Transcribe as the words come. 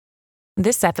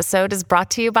This episode is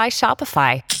brought to you by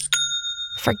Shopify.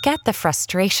 Forget the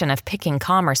frustration of picking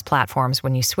commerce platforms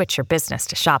when you switch your business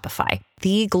to Shopify,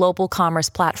 the global commerce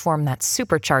platform that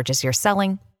supercharges your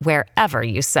selling wherever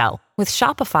you sell. With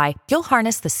Shopify, you'll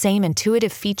harness the same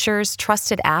intuitive features,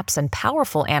 trusted apps, and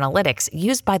powerful analytics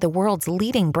used by the world's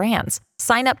leading brands.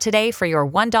 Sign up today for your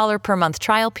 $1 per month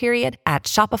trial period at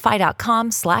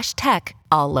shopify.com/tech,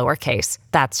 all lowercase.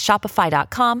 That's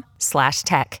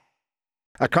shopify.com/tech.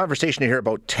 A conversation here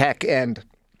about tech and...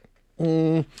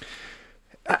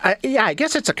 I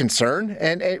guess it's a concern.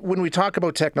 And when we talk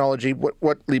about technology,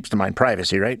 what leaps to mind?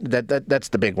 Privacy, right? That's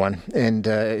the big one.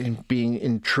 And being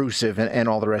intrusive and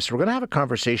all the rest. We're going to have a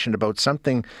conversation about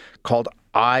something called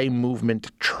eye movement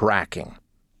tracking.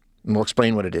 And we'll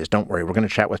explain what it is. Don't worry. We're going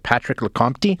to chat with Patrick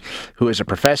Lecomte, who is a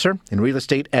professor in real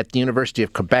estate at the University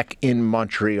of Quebec in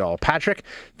Montreal. Patrick,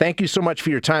 thank you so much for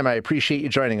your time. I appreciate you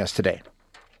joining us today.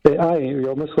 Hi,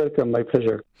 you're most welcome. My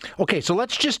pleasure. Okay, so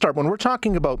let's just start. When we're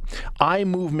talking about eye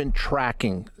movement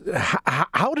tracking,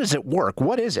 how does it work?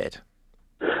 What is it?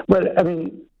 Well, I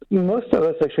mean, most of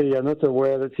us actually are not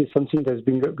aware that it's something that's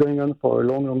been going on for a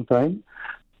long, long time.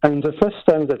 And the first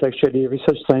time that actually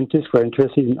research scientists were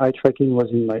interested in eye tracking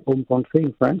was in my home country,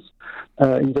 in France,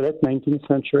 in the late 19th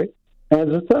century. And at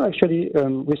the time, actually,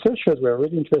 researchers were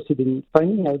really interested in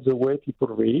finding out the way people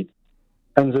read,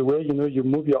 and the way, you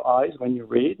move your eyes when you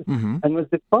read. Mm-hmm. And what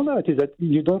they found out is that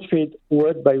you don't read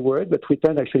word by word, but we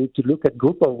tend actually to look at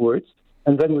group of words,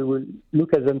 and then we will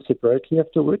look at them separately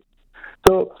afterwards.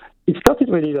 So it started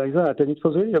really like that, and it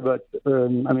was really about,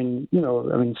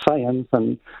 science,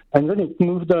 and then it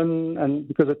moved on, and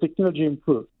because the technology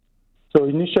improved. So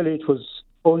initially it was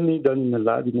only done in a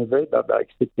lab, in a very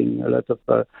barbaric setting. A lot of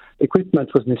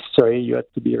equipment was necessary. You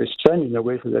had to be restrained in a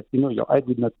way so that, your eye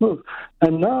would not move.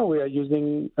 And now we are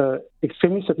using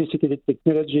extremely sophisticated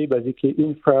technology, basically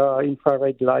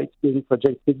infrared light being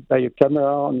projected by a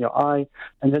camera on your eye,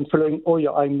 and then following all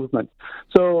your eye movement.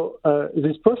 So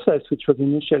this process, which was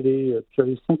initially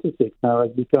purely scientific, now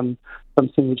has become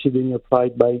something which is being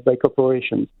applied by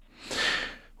corporations.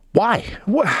 Why?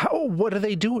 What do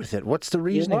they do with it? What's the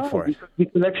reasoning for it?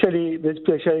 Because actually, this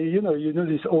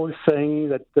old saying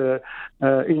that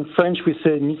in French we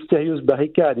say "mystérieuse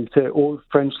barricade." It's an old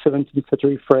French 17th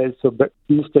century phrase, so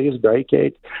mysterious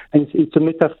barricade, and it's a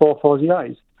metaphor for the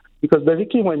eyes. Because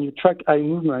basically, when you track eye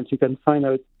movement, you can find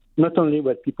out not only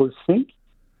what people think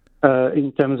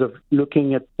in terms of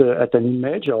looking at an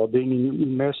image or being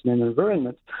immersed in an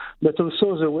environment, but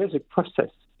also the way they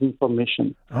process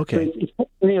information. Okay. So it's not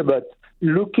only about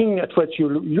looking at what you're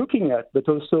looking at, but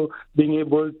also being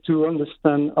able to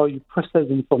understand how you process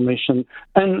information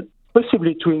and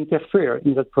possibly to interfere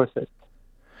in that process.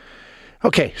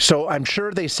 Okay, so I'm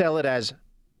sure they sell it as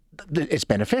it's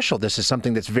beneficial. This is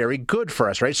something that's very good for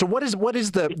us, right? So what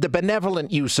is the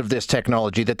benevolent use of this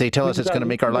technology that they tell us it's going to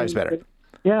make our lives better?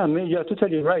 Yeah, you're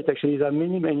totally right. Actually, there are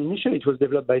many, initially it was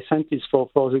developed by scientists for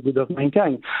the good of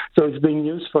mankind. So it's being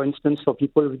used, for instance, for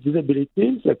people with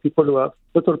disabilities, like people who have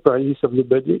total paralysis of the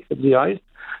body, of the eyes.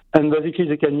 And basically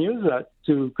they can use that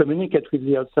to communicate with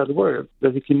the outside world,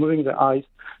 basically moving their eyes,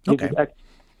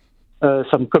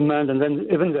 some command, and then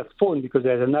even their phone, because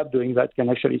there's an app doing that, can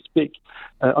actually speak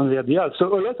on their behalf.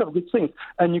 So a lot of good things.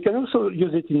 And you can also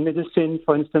use it in medicine,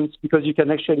 for instance, because you can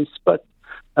actually spot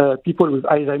people with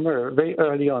Alzheimer's very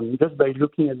early on, just by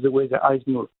looking at the way their eyes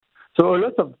move. So a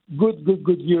lot of good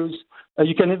use.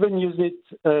 You can even use it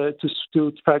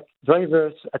to track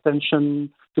drivers'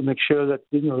 attention, to make sure that,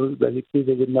 basically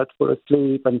they will not fall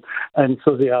asleep, and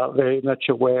so they are very much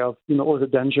aware of, all the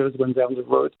dangers when they're on the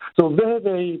road. So very,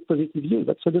 very positive use,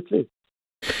 absolutely.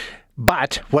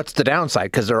 But what's the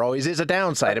downside? Because there always is a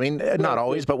downside. I mean, not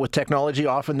always, but with technology,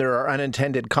 often there are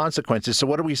unintended consequences. So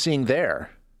what are we seeing there?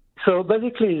 So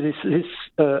basically, this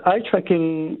eye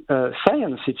tracking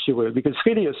science, if you will, because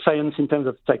really a science in terms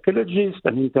of psychologists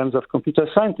and in terms of computer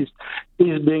scientists,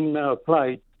 is being now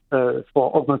applied for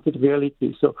augmented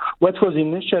reality. So what was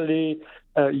initially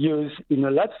used in a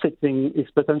lab setting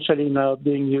is potentially now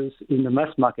being used in a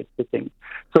mass market setting.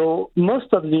 So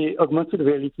most of the augmented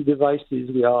reality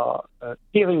devices we are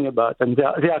hearing about, and they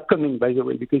are coming, by the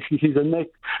way, because this is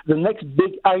the next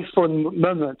big iPhone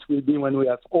moment will be when we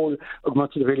have all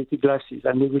augmented reality glasses,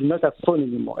 and we will not have phone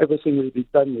anymore. Everything will be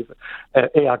done with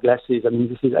AR glasses. I mean,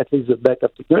 this is at least the bet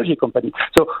of technology companies.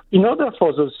 So in order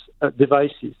for those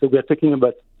devices, so we are talking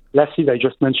about glasses I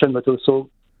just mentioned, but also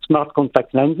smart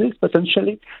contact lenses,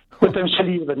 potentially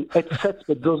even headsets,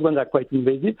 but those ones are quite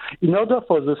invasive. In order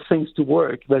for those things to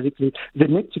work, basically, they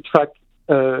need to track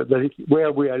basically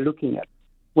where we are looking at.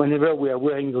 whenever we are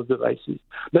wearing those devices.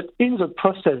 But in the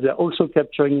process, they're also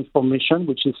capturing information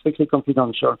which is strictly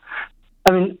confidential.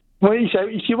 I mean,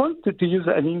 if you want to use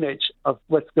an image of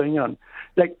what's going on,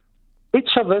 like each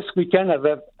of us, we can have,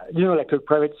 like a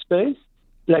private space,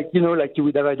 like you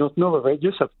would have, I don't know, a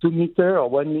radius of 2 meters or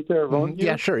 1 meter around you.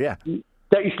 Yeah, sure, yeah.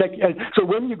 It's like, so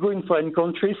when you go in foreign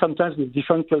countries, sometimes with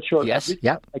different cultural habits,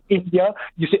 like India,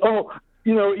 you say,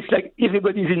 it's like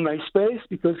everybody's in my space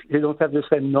because they don't have the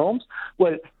same norms.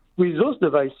 Well, with those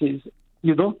devices,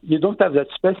 you don't have that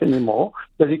space anymore,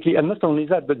 basically. And not only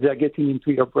that, but they're getting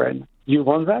into your brain. Do you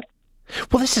want that?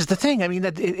 Well, this is the thing. I mean,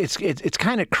 that it's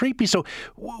kind of creepy. So,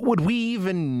 would we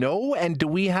even know? And do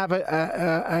we have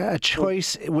a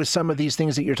choice with some of these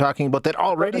things that you're talking about that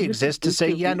already exist to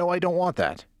say, no, I don't want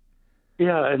that?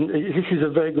 Yeah, and this is a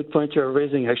very good point you're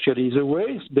raising, actually. The way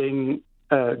it's being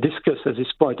discussed at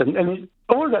this point, and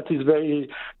all that is very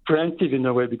preemptive in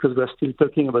a way because we're still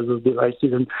talking about those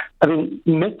devices. And I mean,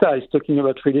 Meta is talking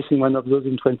about releasing one of those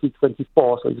in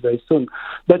 2024, so it's very soon.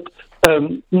 But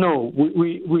no,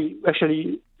 we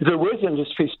actually, the way the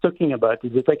industry is talking about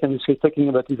it, the tech industry is talking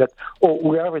about it, that,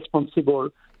 we are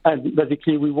responsible, and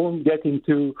basically we won't get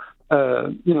into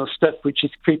stuff which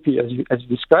is creepy as you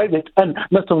described it. And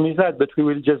not only that, but we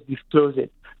will just disclose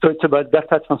it. So it's about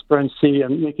data transparency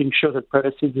and making sure that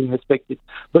privacy is being respected.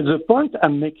 But the point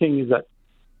I'm making is that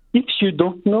if you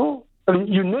don't know, I mean,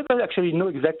 you never actually know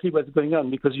exactly what's going on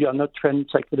because you are not trained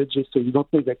psychologists, so you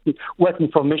don't know exactly what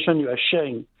information you are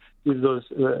sharing with those,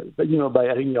 by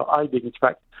having your eye being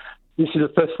tracked. This is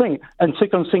the first thing. And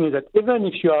second thing is that even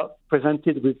if you are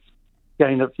presented with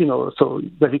kind of, so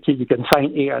basically you can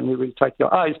sign here and we will track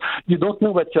your eyes, you don't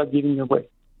know what you are giving away.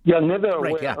 You are never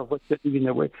aware of what you're giving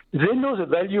away. They know the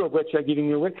value of what you're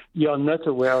giving away. You are not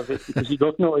aware of it because you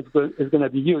don't know it's going to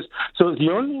be used. So the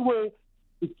only way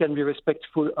it can be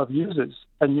respectful of users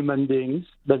and human beings,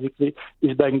 basically,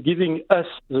 is by giving us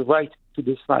the right to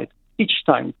decide each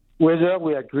time whether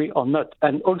we agree or not,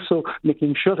 and also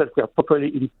making sure that we are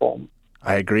properly informed.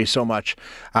 I agree so much.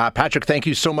 Patrick, thank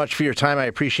you so much for your time. I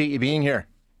appreciate you being here.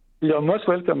 You're most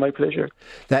welcome. My pleasure.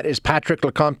 That is Patrick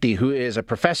Lecomte, who is a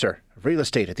professor of real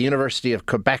estate at the University of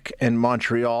Quebec in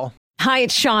Montreal. Hi,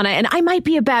 it's Shauna, and I might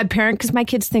be a bad parent because my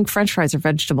kids think French fries are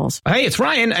vegetables. Hey, it's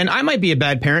Ryan, and I might be a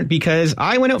bad parent because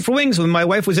I went out for wings when my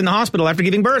wife was in the hospital after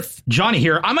giving birth. Johnny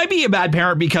here. I might be a bad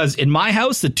parent because in my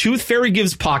house, the tooth fairy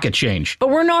gives pocket change. But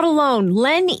we're not alone.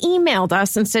 Len emailed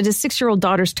us and said his 6-year-old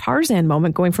daughter's Tarzan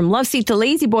moment going from love seat to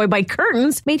lazy boy by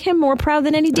curtains made him more proud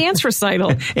than any dance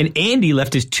recital. And Andy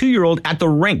left his 2-year-old at the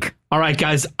rink. All right,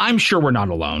 guys, I'm sure we're not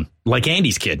alone. Like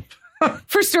Andy's kid.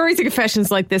 For stories and confessions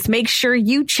like this, make sure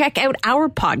you check out our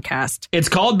podcast. It's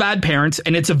called Bad Parents,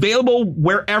 and it's available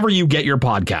wherever you get your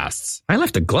podcasts. I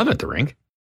left a glove at the rink.